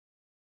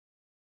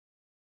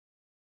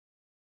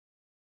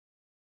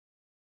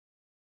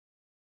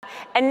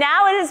And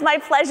now it is my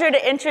pleasure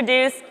to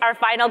introduce our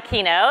final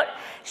keynote.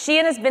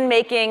 SHEIN has been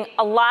making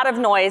a lot of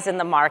noise in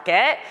the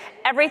market,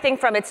 everything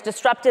from its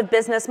disruptive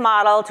business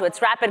model to its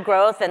rapid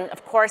growth and,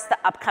 of course, the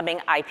upcoming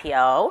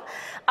IPO.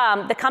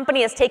 The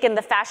company has taken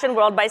the fashion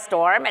world by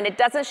storm, and it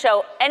doesn't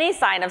show any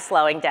sign of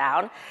slowing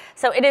down.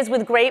 So it is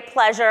with great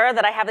pleasure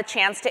that I have the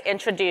chance to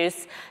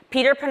introduce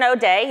Peter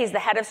Pernot-Day. He's the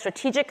head of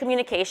strategic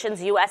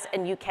communications, US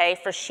and UK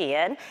for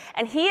SHEIN.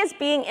 And he is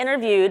being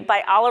interviewed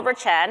by Oliver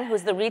Chen,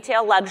 who's the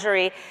retail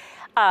luxury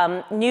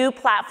new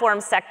platform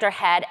sector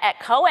head at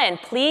Cowen.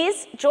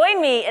 Please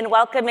join me in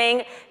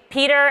welcoming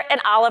Peter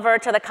and Oliver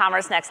to the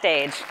Commerce Next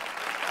stage.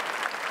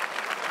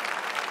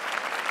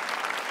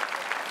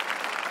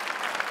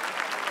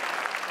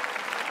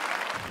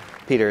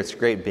 Peter, it's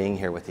great being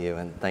here with you,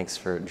 and thanks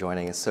for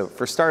joining us. So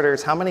for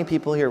starters, how many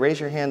people here, raise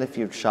your hand if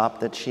you've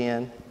shopped at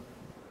SHEIN?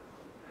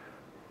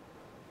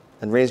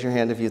 And raise your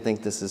hand if you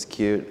think this is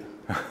cute.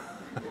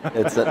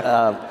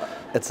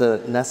 It's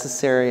a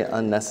necessary,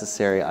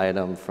 unnecessary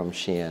item from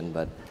SHEIN,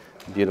 but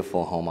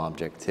beautiful home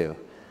object too.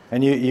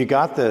 And you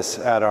got this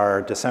at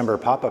our December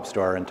pop-up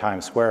store in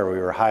Times Square. We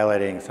were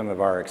highlighting some of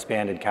our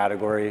expanded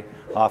category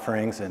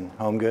offerings in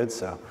home goods,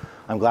 so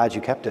I'm glad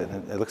you kept it.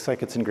 It looks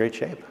like it's in great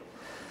shape.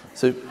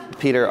 So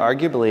Peter,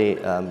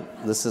 arguably,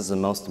 this is the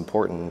most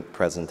important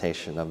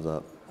presentation of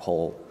the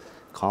whole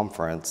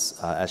conference,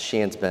 as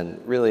SHEIN's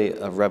been really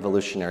a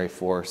revolutionary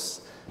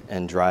force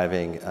in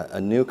driving a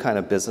new kind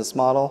of business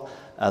model,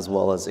 as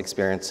well as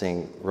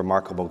experiencing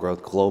remarkable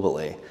growth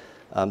globally.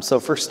 So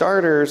for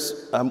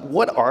starters,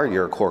 what are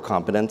your core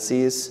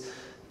competencies?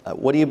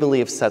 What do you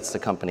believe sets the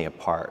company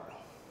apart?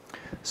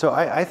 So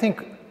I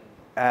think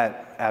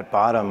at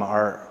bottom,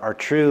 our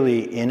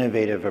truly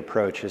innovative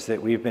approach is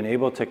that we've been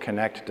able to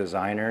connect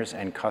designers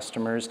and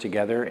customers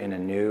together in a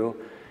new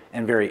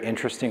and very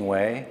interesting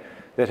way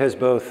that has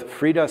both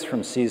freed us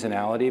from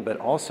seasonality, but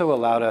also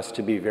allowed us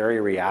to be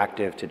very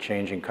reactive to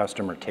changing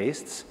customer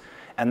tastes.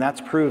 And that's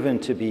proven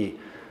to be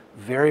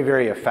very,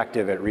 very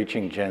effective at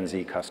reaching Gen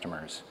Z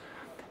customers.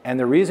 And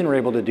the reason we're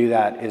able to do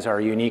that is our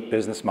unique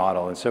business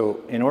model. And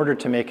so in order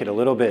to make it a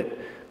little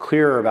bit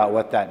clearer about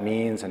what that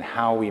means and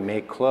how we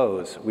make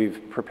clothes,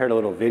 we've prepared a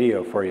little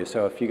video for you.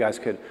 So if you guys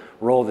could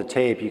roll the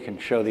tape, you can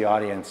show the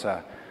audience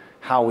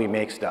how we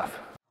make stuff.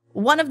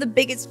 One of the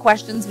biggest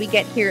questions we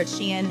get here at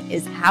SHEIN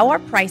is how our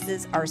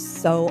prices are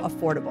so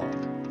affordable.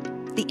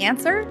 The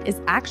answer is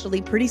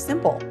actually pretty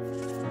simple.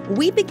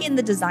 We begin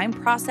the design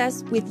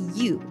process with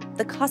you,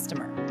 the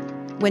customer.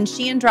 When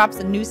SHEIN drops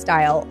a new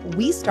style,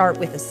 we start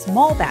with a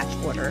small batch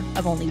order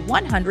of only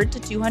 100 to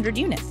 200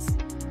 units.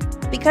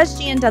 Because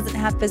SHEIN doesn't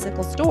have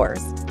physical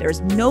stores,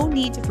 there's no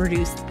need to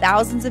produce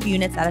thousands of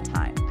units at a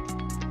time.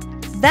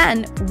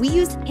 Then, we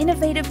use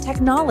innovative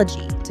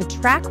technology to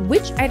track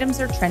which items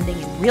are trending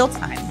in real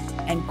time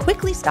and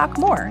quickly stock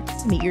more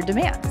to meet your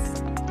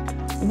demands.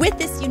 With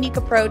this unique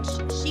approach,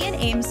 SHEIN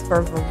aims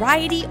for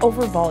variety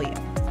over volume,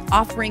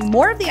 offering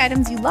more of the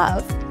items you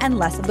love and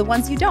less of the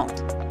ones you don't.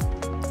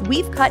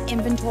 We've cut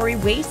inventory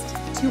waste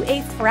to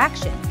a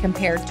fraction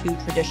compared to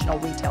traditional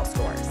retail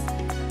stores.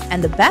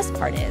 And the best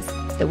part is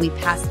that we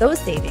pass those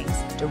savings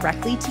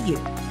directly to you.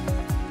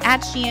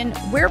 At SHEIN,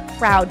 we're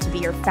proud to be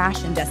your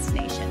fashion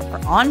destination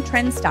for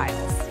on-trend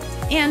styles,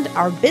 and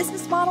our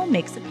business model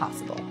makes it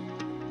possible.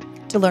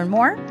 To learn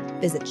more,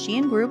 visit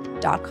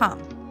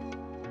sheingroup.com.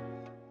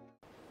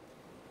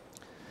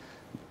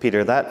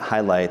 Peter, that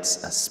highlights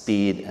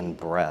speed and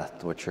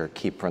breadth, which are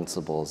key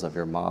principles of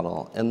your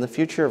model. And the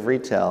future of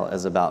retail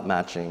is about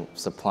matching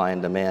supply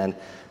and demand.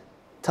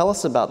 Tell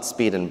us about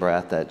speed and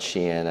breadth at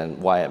SHEIN and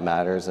why it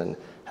matters and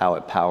how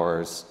it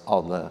powers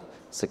all the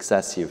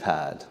success you've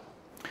had.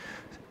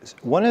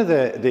 One of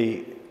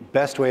the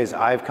best ways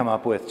I've come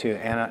up with to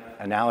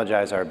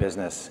analogize our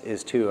business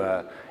is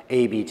to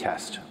A/B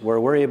test, where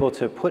we're able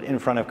to put in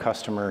front of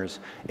customers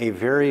a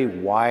very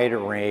wide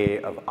array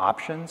of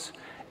options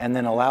and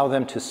then allow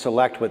them to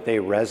select what they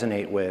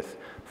resonate with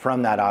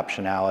from that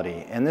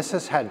optionality. And this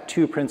has had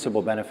two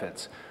principal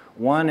benefits.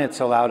 One, it's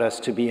allowed us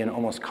to be in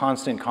almost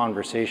constant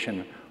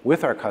conversation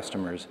with our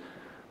customers.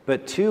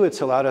 But two,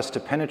 it's allowed us to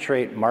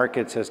penetrate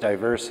markets as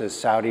diverse as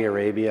Saudi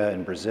Arabia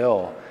and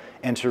Brazil,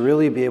 and to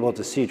really be able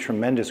to see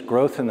tremendous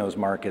growth in those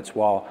markets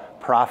while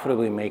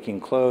profitably making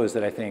clothes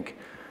that I think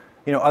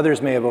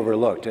others may have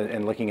overlooked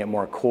in looking at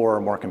more core,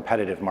 more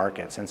competitive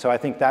markets. And so I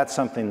think that's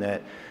something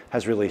that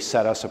has really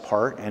set us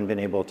apart and been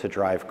able to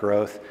drive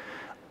growth.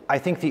 I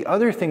think the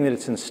other thing that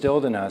it's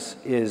instilled in us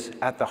is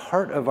at the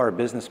heart of our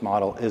business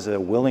model is a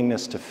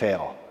willingness to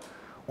fail.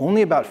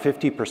 Only about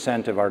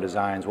 50% of our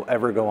designs will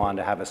ever go on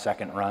to have a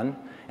second run.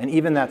 And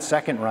even that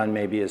second run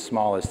may be as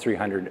small as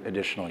 300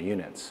 additional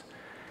units.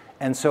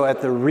 And so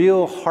at the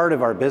real heart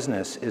of our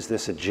business is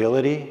this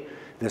agility,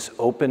 this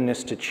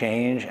openness to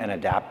change and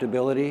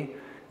adaptability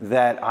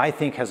that I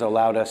think has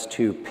allowed us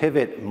to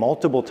pivot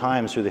multiple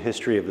times through the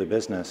history of the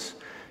business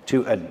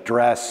to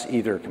address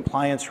either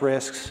compliance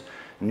risks,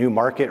 new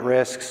market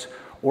risks,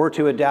 or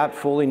to adapt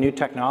fully new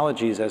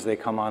technologies as they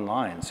come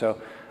online. So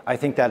I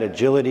think that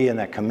agility and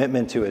that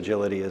commitment to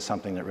agility is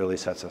something that really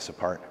sets us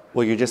apart.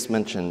 Well, you just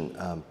mentioned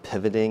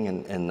pivoting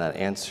in that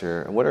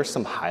answer. What are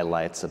some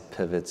highlights of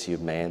pivots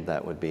you've made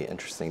that would be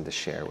interesting to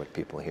share with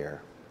people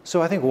here?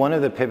 So I think one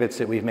of the pivots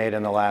that we've made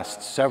in the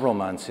last several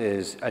months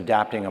is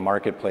adapting a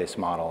marketplace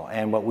model.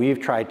 And what we've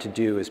tried to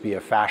do is be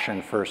a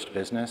fashion-first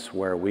business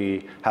where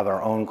we have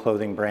our own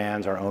clothing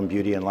brands, our own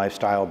beauty and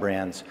lifestyle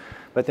brands.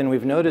 But then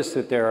we've noticed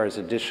that there is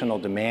additional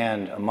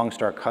demand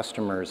amongst our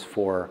customers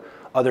for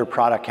other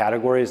product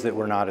categories that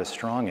we're not as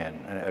strong in,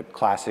 a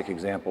classic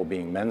example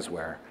being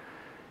menswear.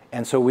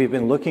 And so we've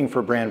been looking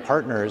for brand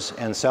partners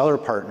and seller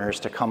partners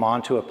to come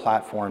onto a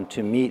platform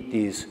to meet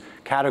these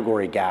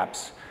category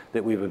gaps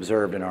that we've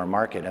observed in our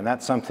market. And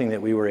that's something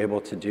that we were able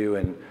to do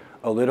in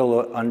a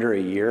little under a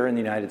year in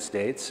the United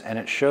States. And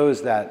it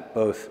shows that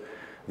both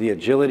the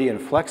agility and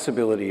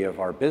flexibility of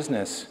our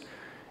business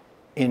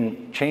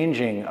in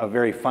changing a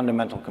very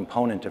fundamental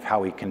component of how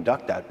we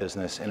conduct that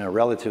business in a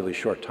relatively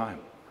short time.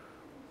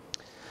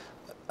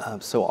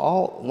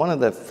 One of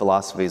the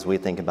philosophies we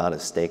think about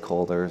is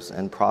stakeholders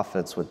and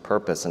profits with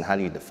purpose, and how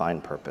do you define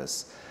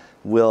purpose?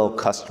 Will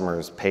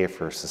customers pay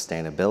for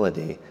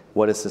sustainability?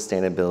 What does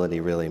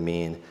sustainability really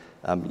mean?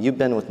 You've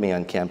been with me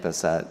on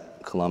campus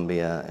at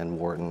Columbia and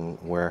Wharton,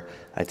 where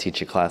I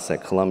teach a class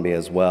at Columbia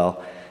as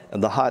well.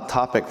 And the hot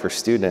topic for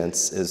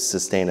students is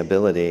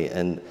sustainability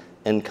and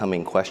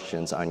incoming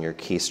questions on your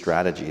key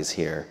strategies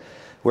here.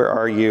 Where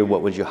are you?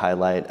 What would you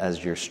highlight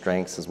as your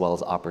strengths as well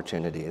as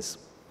opportunities?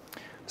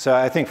 So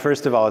I think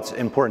first of all, it's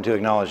important to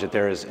acknowledge that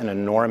there is an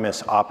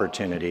enormous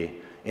opportunity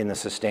in the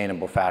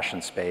sustainable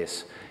fashion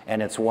space.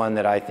 And it's one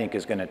that I think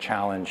is going to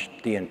challenge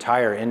the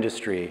entire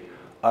industry,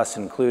 us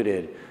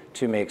included,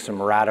 to make some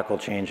radical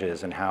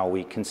changes in how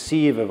we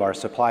conceive of our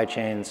supply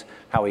chains,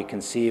 how we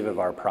conceive of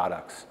our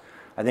products.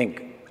 I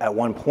think at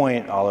one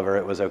point, Oliver,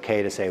 it was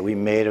okay to say we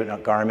made a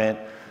garment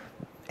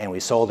and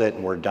we sold it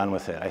and we're done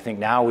with it. I think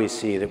now we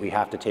see that we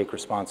have to take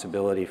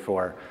responsibility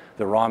for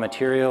the raw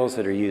materials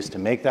that are used to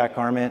make that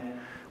garment.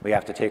 We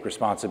have to take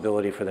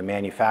responsibility for the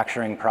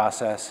manufacturing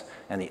process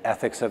and the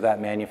ethics of that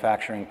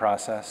manufacturing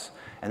process.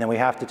 And then we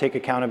have to take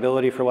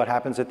accountability for what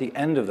happens at the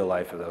end of the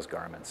life of those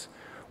garments.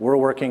 We're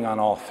working on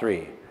all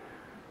three.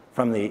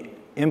 From the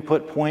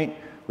input point,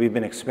 we've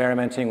been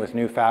experimenting with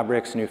new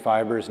fabrics, new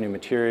fibers, new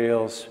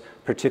materials,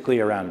 particularly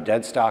around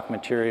dead stock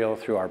material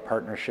through our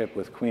partnership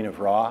with Queen of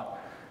Raw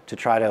to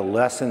try to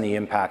lessen the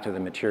impact of the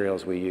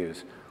materials we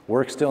use.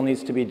 Work still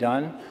needs to be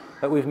done,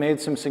 but we've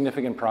made some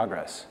significant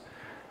progress.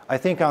 I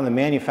think on the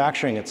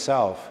manufacturing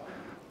itself,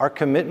 our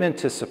commitment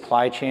to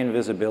supply chain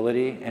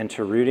visibility and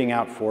to rooting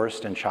out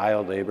forced and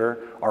child labor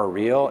are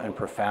real and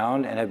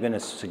profound and have been a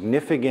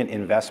significant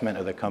investment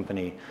of the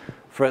company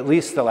for at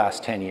least the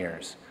last 10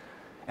 years.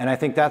 And I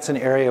think that's an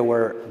area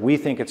where we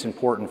think it's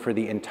important for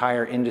the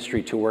entire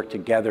industry to work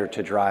together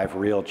to drive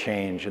real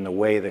change in the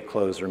way that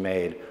clothes are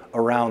made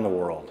around the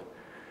world.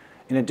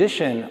 In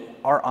addition,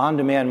 our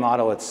on-demand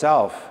model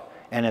itself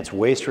and its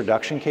waste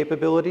reduction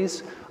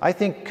capabilities, I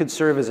think could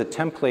serve as a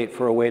template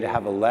for a way to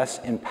have a less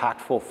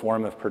impactful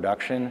form of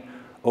production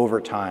over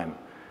time.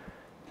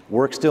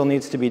 Work still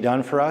needs to be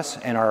done for us,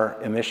 and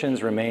our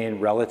emissions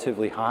remain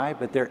relatively high,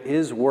 but there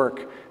is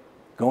work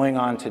going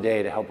on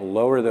today to help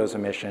lower those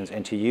emissions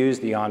and to use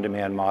the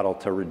on-demand model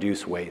to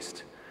reduce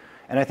waste.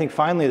 And I think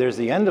finally, there's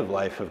the end of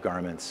life of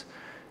garments.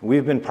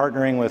 We've been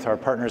partnering with our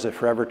partners at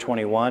Forever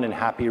 21 and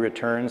Happy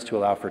Returns to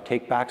allow for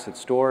take-backs at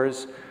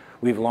stores.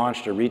 We've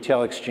launched a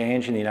retail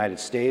exchange in the United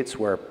States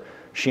where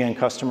SHEIN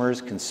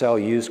customers can sell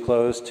used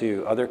clothes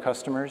to other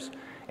customers.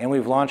 And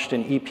we've launched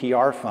an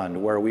EPR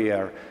fund where we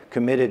are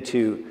committed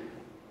to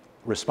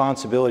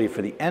responsibility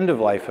for the end of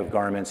life of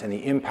garments and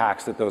the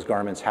impacts that those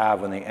garments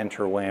have when they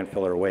enter landfill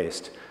or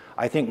waste.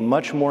 I think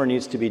much more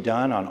needs to be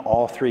done on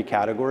all three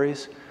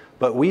categories,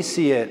 but we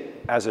see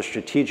it as a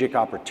strategic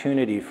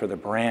opportunity for the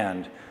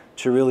brand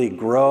to really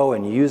grow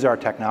and use our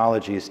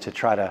technologies to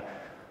try to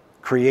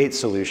create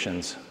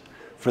solutions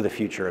for the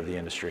future of the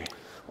industry.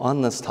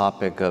 On this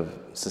topic of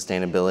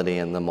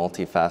sustainability and the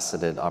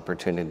multifaceted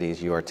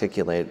opportunities you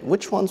articulate,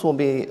 which ones will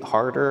be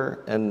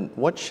harder, and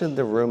what should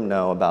the room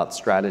know about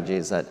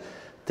strategies that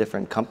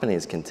different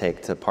companies can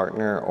take to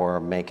partner or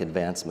make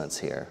advancements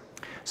here?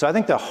 So I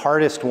think the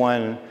hardest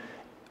one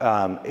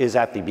is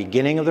at the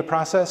beginning of the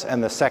process,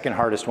 and the second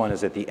hardest one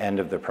is at the end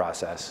of the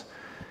process.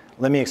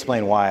 Let me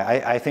explain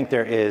why. I think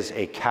there is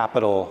a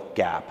capital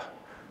gap.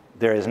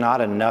 There is not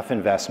enough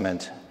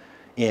investment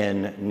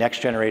in next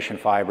generation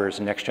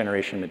fibers, next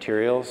generation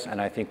materials, and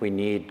I think we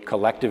need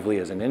collectively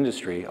as an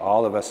industry,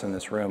 all of us in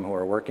this room who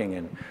are working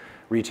in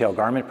retail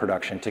garment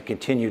production, to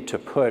continue to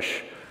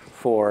push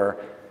for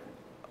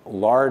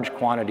large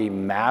quantity,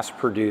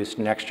 mass-produced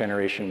next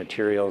generation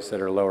materials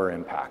that are lower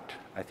impact.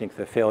 I think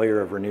the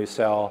failure of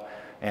RenewCell,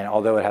 and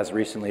although it has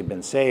recently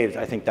been saved,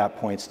 I think that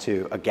points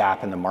to a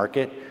gap in the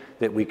market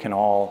that we can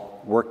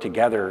all work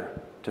together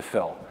to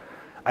fill.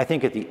 I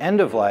think at the end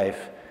of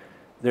life,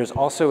 there's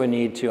also a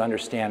need to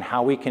understand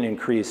how we can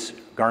increase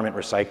garment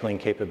recycling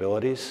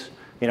capabilities.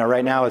 You know,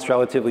 right now it's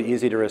relatively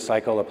easy to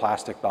recycle a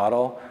plastic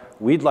bottle.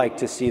 We'd like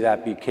to see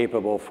that be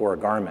capable for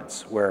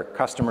garments, where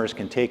customers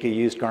can take a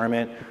used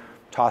garment,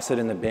 toss it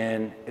in the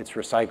bin, it's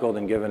recycled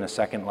and given a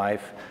second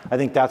life. I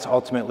think that's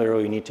ultimately where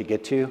we need to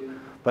get to.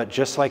 But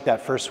just like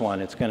that first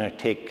one, it's going to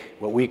take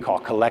what we call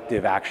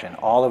collective action,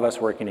 all of us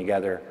working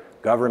together,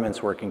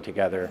 governments working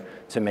together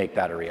to make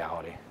that a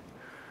reality.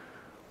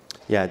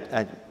 Yeah,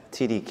 at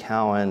TD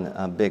Cowen,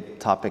 a big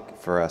topic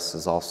for us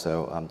is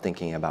also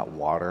thinking about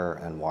water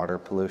and water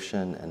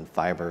pollution and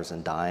fibers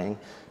and dyeing.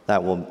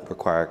 That will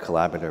require a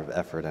collaborative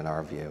effort in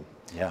our view.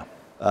 Yeah.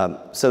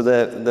 So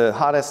the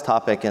hottest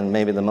topic and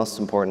maybe the most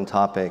important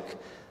topic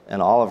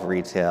in all of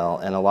retail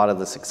and a lot of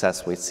the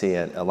success we see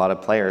at a lot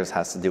of players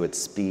has to do with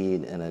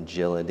speed and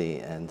agility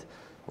and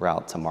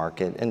route to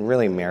market and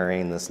really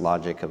marrying this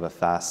logic of a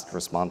fast,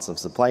 responsive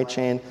supply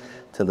chain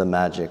to the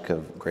magic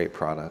of great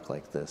product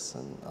like this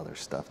and other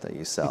stuff that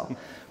you sell.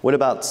 What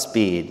about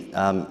speed?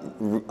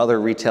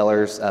 Other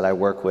retailers that I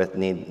work with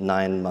need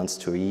 9 months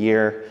to a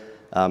year.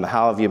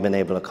 How have you been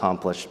able to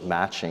accomplish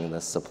matching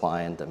the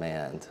supply and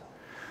demand?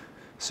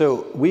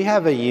 So we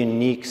have a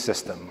unique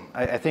system.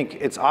 I think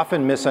it's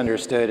often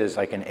misunderstood as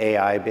like an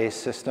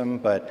AI-based system,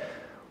 but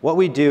what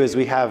we do is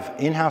we have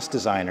in-house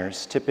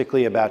designers,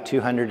 typically about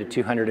 200 to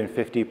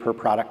 250 per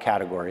product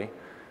category.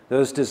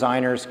 Those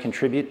designers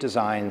contribute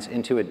designs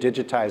into a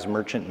digitized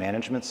merchant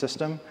management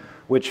system,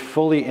 which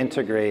fully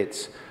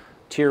integrates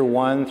tier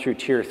 1 through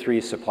tier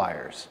 3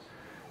 suppliers.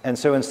 And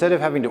so instead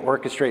of having to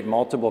orchestrate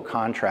multiple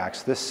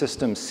contracts, this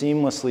system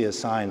seamlessly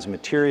assigns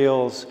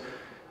materials,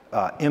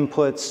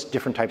 inputs,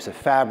 different types of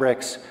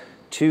fabrics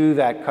to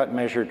that cut,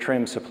 measure,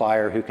 trim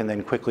supplier who can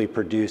then quickly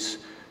produce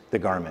the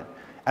garment.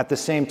 At the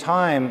same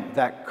time,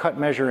 that cut,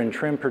 measure, and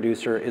trim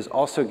producer is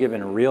also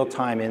given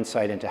real-time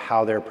insight into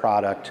how their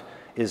product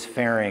is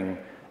faring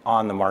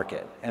on the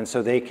market. And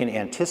so they can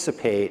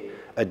anticipate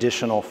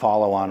additional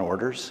follow-on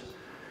orders.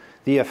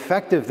 The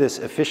effect of this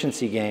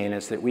efficiency gain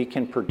is that we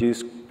can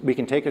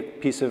take a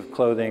piece of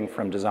clothing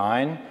from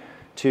design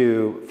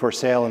for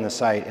sale in the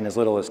site in as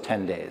little as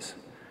 10 days.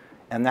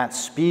 And that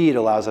speed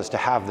allows us to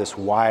have this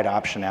wide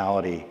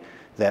optionality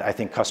that I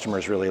think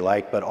customers really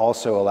like, but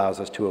also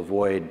allows us to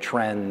avoid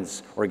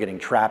trends or getting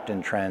trapped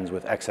in trends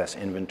with excess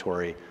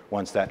inventory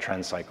once that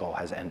trend cycle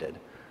has ended.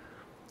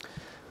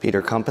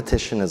 Peter,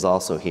 competition is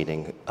also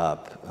heating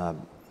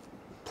up.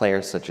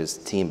 Players such as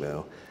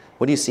Temu.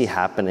 What do you see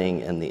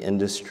happening in the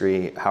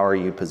industry? How are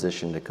you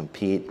positioned to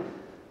compete?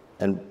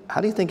 And how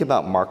do you think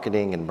about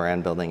marketing and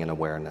brand building and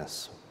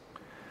awareness?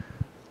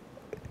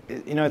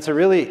 You know, it's a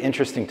really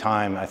interesting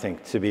time, I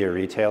think, to be a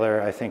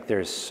retailer. I think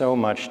there's so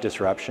much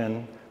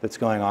disruption that's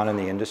going on in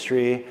the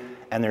industry,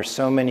 and there's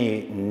so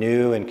many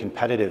new and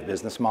competitive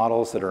business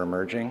models that are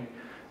emerging.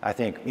 I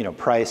think, you know,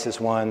 price is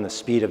one, the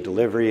speed of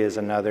delivery is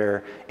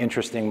another,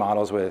 interesting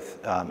models with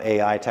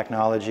AI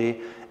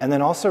technology, and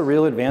then also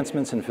real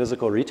advancements in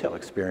physical retail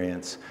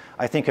experience,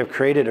 I think have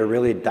created a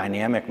really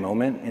dynamic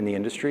moment in the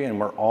industry, and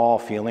we're all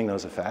feeling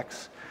those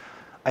effects.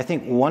 I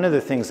think one of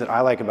the things that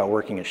I like about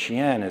working at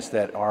SHEIN is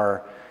that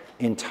our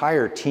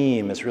entire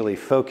team is really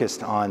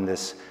focused on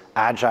this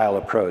agile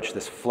approach,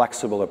 this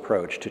flexible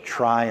approach to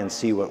try and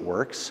see what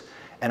works.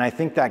 And I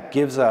think that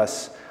gives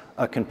us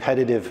a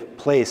competitive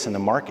place in the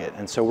market.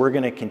 And so we're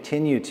going to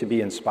continue to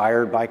be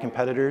inspired by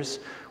competitors.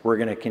 We're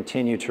going to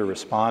continue to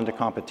respond to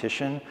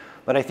competition.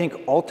 But I think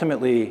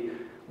ultimately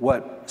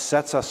what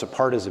sets us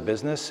apart as a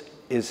business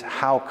is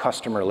how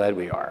customer-led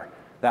we are.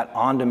 That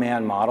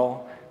on-demand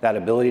model, that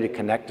ability to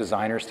connect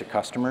designers to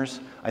customers,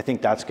 I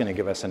think that's going to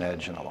give us an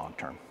edge in the long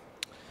term.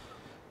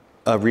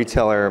 A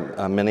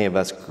retailer many of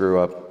us grew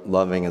up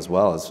loving as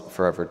well as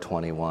Forever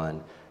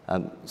 21.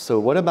 So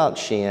what about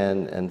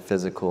SHEIN and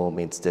physical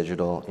meets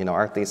digital? You know,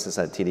 our thesis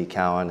at TD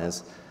Cowen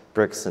is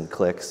bricks and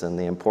clicks and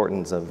the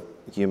importance of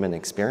human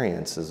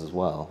experiences as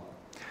well.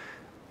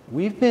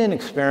 We've been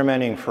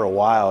experimenting for a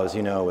while, as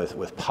you know,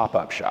 with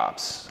pop-up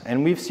shops.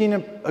 And we've seen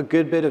a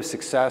good bit of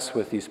success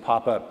with these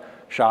pop-up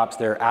shops.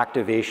 They're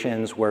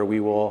activations where we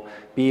will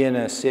be in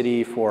a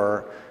city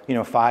for,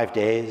 5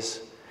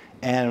 days.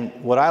 And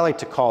what I like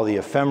to call the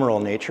ephemeral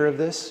nature of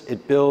this,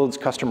 it builds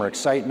customer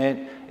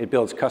excitement, it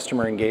builds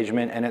customer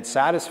engagement, and it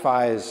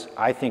satisfies,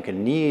 I think, a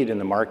need in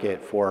the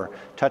market for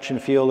touch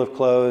and feel of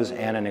clothes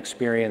and an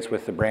experience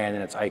with the brand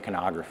and its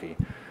iconography.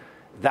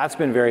 That's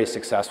been very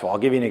successful. I'll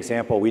give you an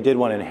example. We did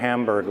one in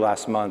Hamburg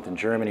last month in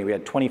Germany. We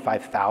had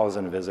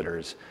 25,000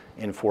 visitors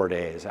in 4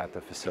 days at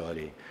the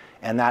facility.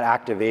 And that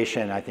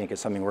activation, I think, is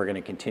something we're going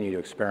to continue to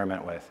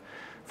experiment with.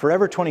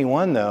 Forever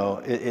 21,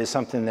 though, is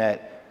something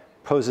that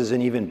poses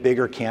an even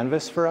bigger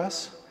canvas for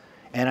us.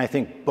 And I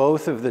think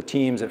both of the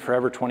teams at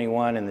Forever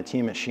 21 and the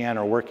team at SHEIN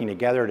are working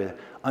together to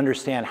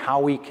understand how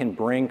we can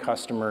bring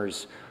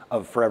customers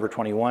of Forever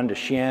 21 to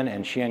SHEIN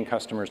and SHEIN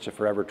customers to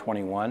Forever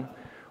 21.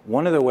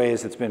 One of the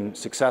ways that's been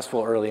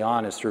successful early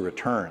on is through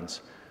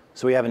returns.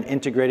 So we have an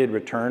integrated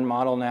return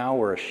model now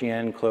where a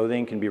SHEIN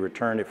clothing can be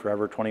returned at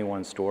Forever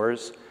 21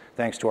 stores,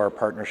 thanks to our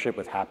partnership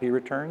with Happy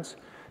Returns.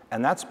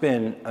 And that's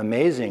been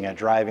amazing at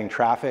driving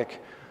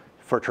traffic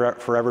for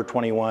Forever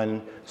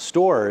 21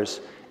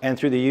 stores. And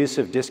through the use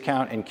of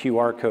discount and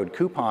QR code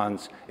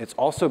coupons, it's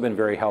also been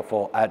very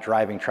helpful at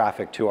driving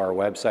traffic to our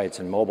websites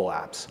and mobile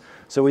apps.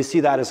 So we see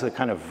that as a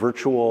kind of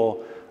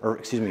virtuous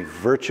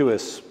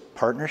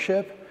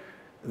partnership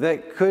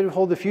that could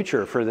hold the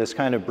future for this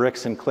kind of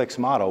bricks and clicks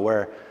model,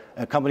 where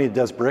a company that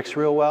does bricks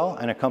real well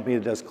and a company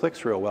that does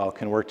clicks real well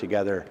can work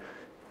together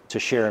to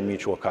share a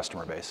mutual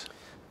customer base.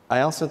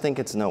 I also think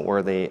it's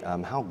noteworthy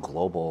how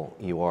global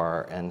you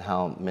are and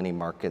how many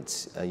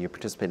markets you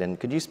participate in.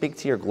 Could you speak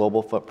to your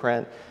global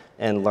footprint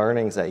and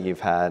learnings that you've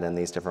had in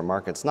these different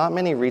markets? Not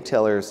many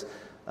retailers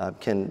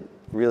can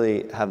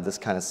really have this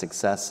kind of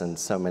success in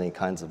so many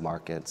kinds of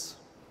markets.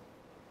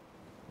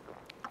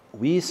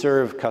 We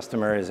serve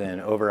customers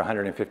in over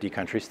 150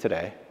 countries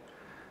today.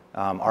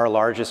 Our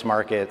largest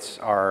markets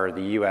are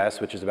the US,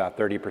 which is about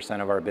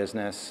 30% of our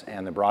business,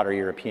 and the broader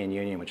European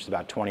Union, which is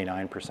about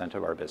 29%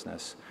 of our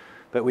business.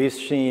 But we've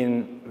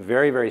seen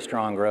very, very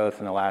strong growth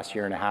in the last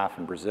year and a half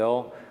in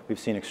Brazil. We've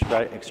seen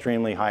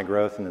extremely high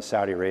growth in the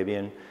Saudi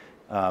Arabian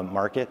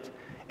market.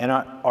 And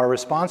our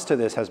response to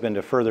this has been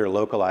to further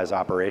localize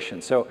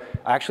operations. So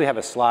I actually have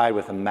a slide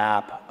with a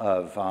map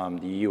of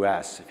the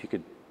US. If you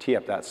could tee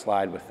up that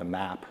slide with the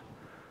map.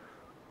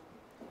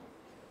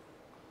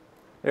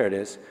 There it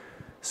is.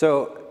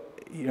 So,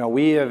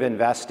 we have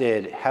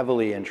invested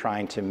heavily in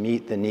trying to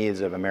meet the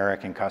needs of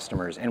American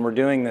customers. And we're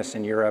doing this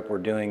in Europe, we're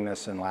doing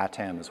this in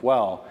LATAM as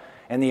well.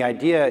 And the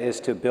idea is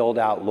to build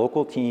out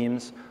local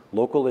teams,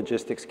 local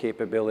logistics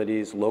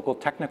capabilities, local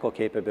technical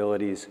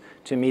capabilities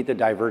to meet the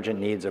divergent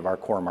needs of our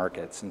core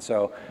markets. And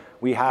so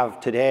we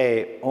have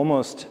today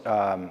almost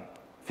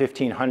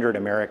 1,500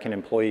 American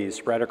employees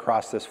spread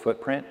across this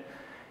footprint.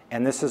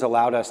 And this has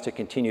allowed us to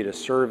continue to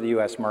serve the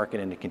US market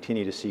and to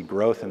continue to see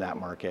growth in that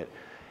market.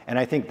 And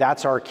I think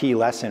that's our key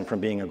lesson from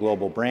being a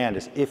global brand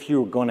is if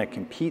you're going to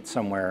compete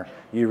somewhere,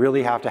 you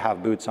really have to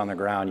have boots on the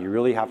ground. You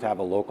really have to have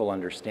a local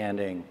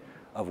understanding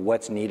of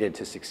what's needed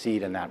to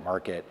succeed in that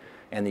market.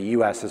 And the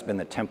US has been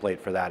the template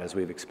for that as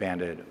we've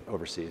expanded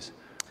overseas.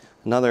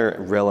 Another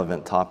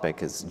relevant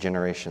topic is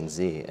Generation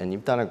Z, and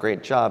you've done a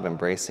great job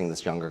embracing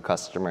this younger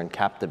customer and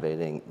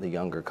captivating the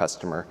younger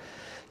customer.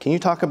 Can you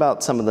talk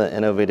about some of the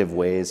innovative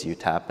ways you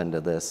tap into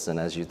this and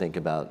as you think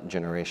about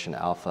Generation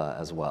Alpha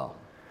as well?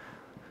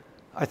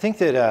 I think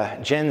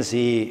that Gen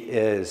Z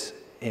is,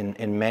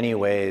 in many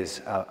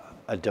ways,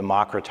 a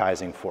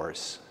democratizing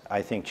force.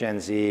 I think Gen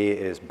Z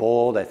is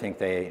bold. I think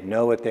they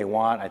know what they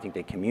want. I think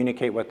they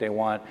communicate what they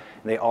want.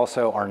 They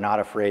also are not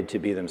afraid to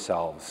be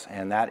themselves.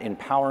 And that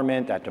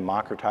empowerment, that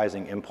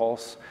democratizing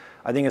impulse,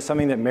 I think is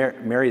something that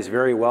marries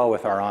very well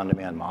with our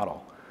on-demand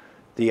model.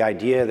 The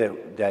idea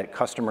that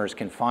customers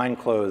can find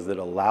clothes that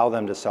allow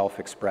them to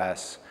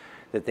self-express,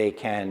 that they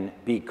can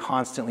be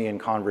constantly in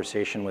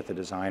conversation with the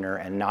designer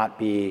and not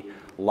be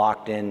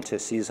locked into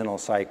seasonal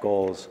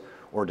cycles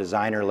or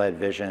designer-led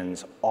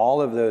visions.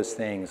 All of those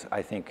things,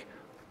 I think,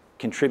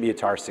 contribute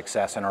to our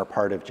success and are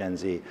part of Gen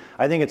Z.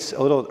 I think it's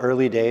a little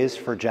early days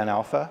for Gen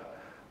Alpha.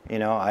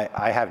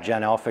 I have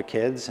Gen Alpha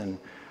kids, and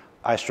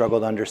I struggle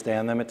to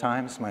understand them at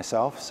times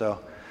myself. So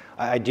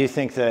I do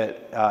think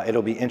that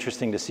it'll be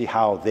interesting to see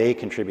how they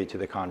contribute to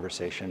the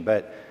conversation.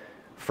 But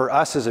for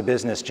us as a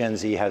business, Gen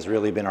Z has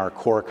really been our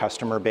core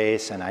customer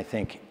base, and I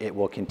think it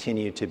will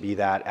continue to be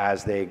that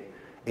as they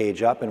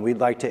age up, and we'd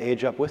like to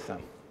age up with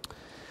them.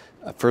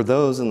 For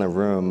those in the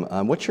room,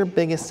 what's your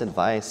biggest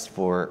advice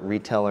for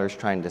retailers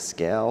trying to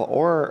scale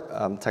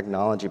or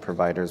technology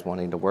providers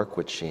wanting to work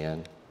with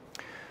SHEIN?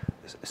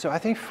 So I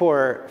think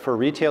for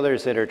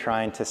retailers that are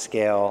trying to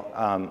scale,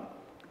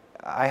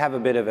 I have a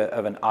bit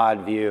of an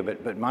odd view,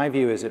 but my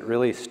view is it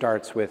really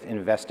starts with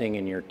investing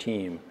in your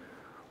team.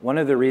 One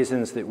of the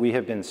reasons that we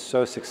have been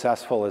so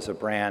successful as a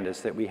brand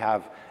is that we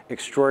have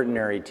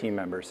extraordinary team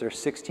members. There's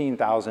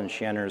 16,000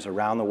 SHEINers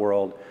around the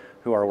world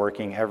who are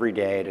working every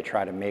day to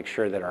try to make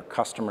sure that our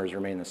customers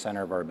remain the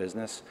center of our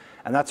business.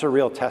 And that's a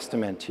real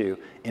testament to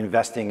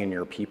investing in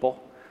your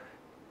people.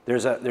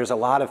 There's a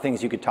lot of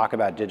things you could talk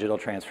about digital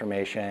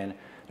transformation.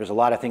 There's a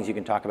lot of things you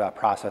can talk about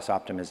process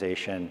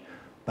optimization.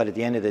 But at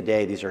the end of the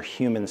day, these are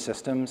human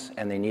systems,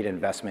 and they need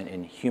investment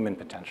in human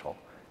potential.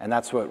 And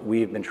that's what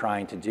we've been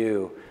trying to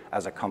do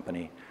as a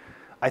company.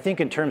 I think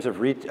in terms of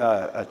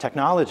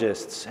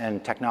technologists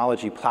and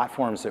technology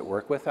platforms that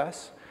work with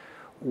us,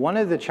 one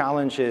of the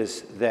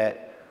challenges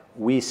that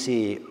we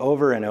see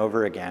over and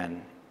over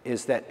again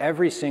is that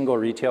every single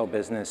retail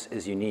business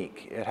is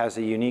unique. It has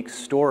a unique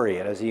story,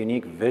 it has a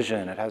unique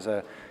vision, it has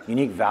a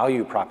unique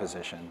value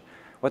proposition.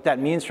 What that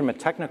means from a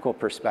technical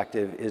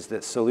perspective is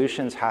that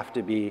solutions have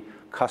to be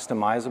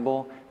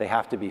customizable, they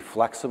have to be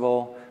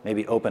flexible,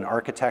 maybe open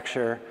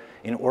architecture,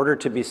 in order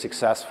to be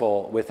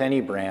successful with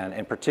any brand,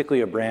 and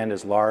particularly a brand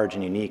as large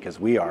and unique as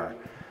we are.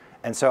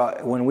 And so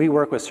when we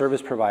work with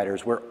service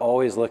providers, we're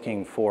always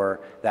looking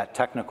for that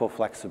technical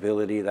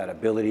flexibility, that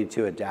ability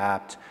to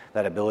adapt,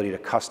 that ability to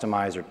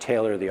customize or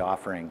tailor the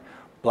offering.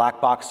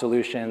 Black box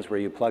solutions where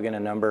you plug in a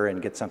number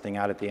and get something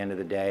out at the end of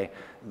the day,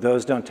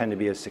 those don't tend to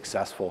be as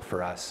successful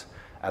for us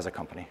as a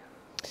company.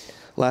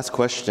 Last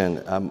question.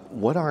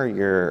 What are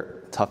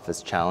your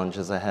toughest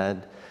challenges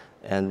ahead?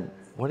 And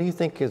what do you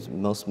think is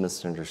most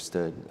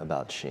misunderstood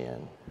about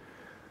SHEIN?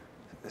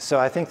 So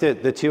I think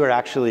that the two are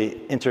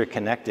actually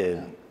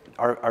interconnected.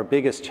 Our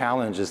biggest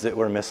challenge is that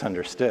we're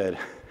misunderstood.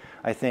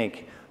 I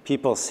think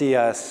people see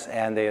us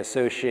and they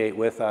associate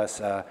with us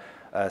a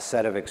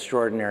set of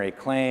extraordinary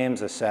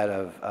claims, a set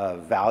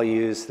of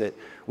values that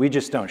we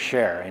just don't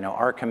share. You know,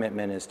 our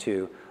commitment is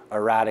to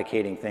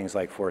eradicating things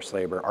like forced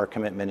labor. Our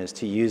commitment is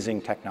to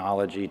using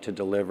technology to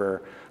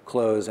deliver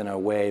clothes in a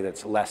way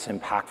that's less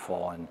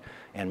impactful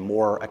and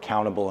more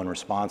accountable and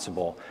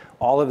responsible.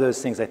 All of those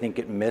things I think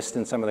get missed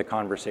in some of the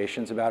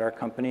conversations about our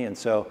company. And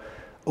so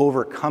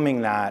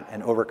overcoming that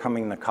and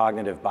overcoming the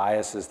cognitive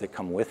biases that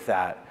come with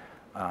that,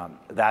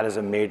 that is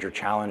a major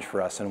challenge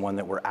for us and one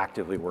that we're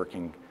actively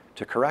working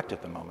to correct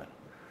at the moment.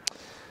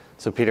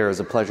 So Peter, it was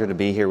a pleasure to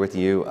be here with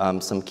you.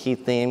 Some key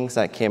themes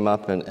that came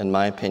up, in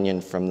my opinion,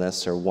 from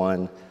this are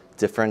one,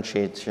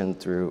 differentiation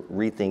through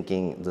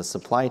rethinking the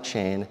supply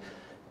chain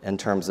in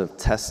terms of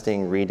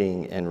testing,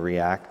 reading, and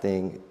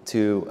reacting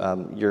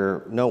to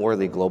your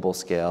noteworthy global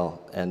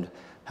scale and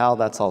how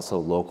that's also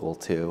local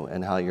too,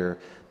 and how you're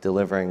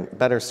delivering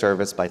better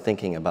service by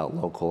thinking about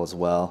local as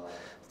well.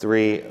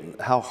 Three,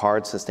 how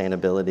hard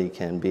sustainability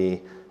can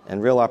be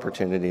and real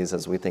opportunities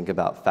as we think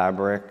about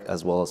fabric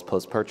as well as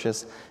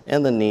post-purchase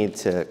and the need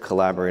to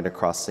collaborate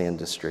across the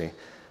industry.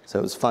 So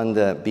it was fun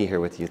to be here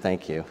with you.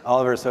 Thank you.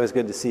 Oliver, it's always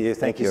good to see you.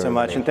 Thank you so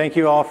everybody. much. And thank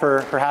you all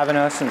for having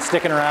us and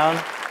sticking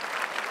around.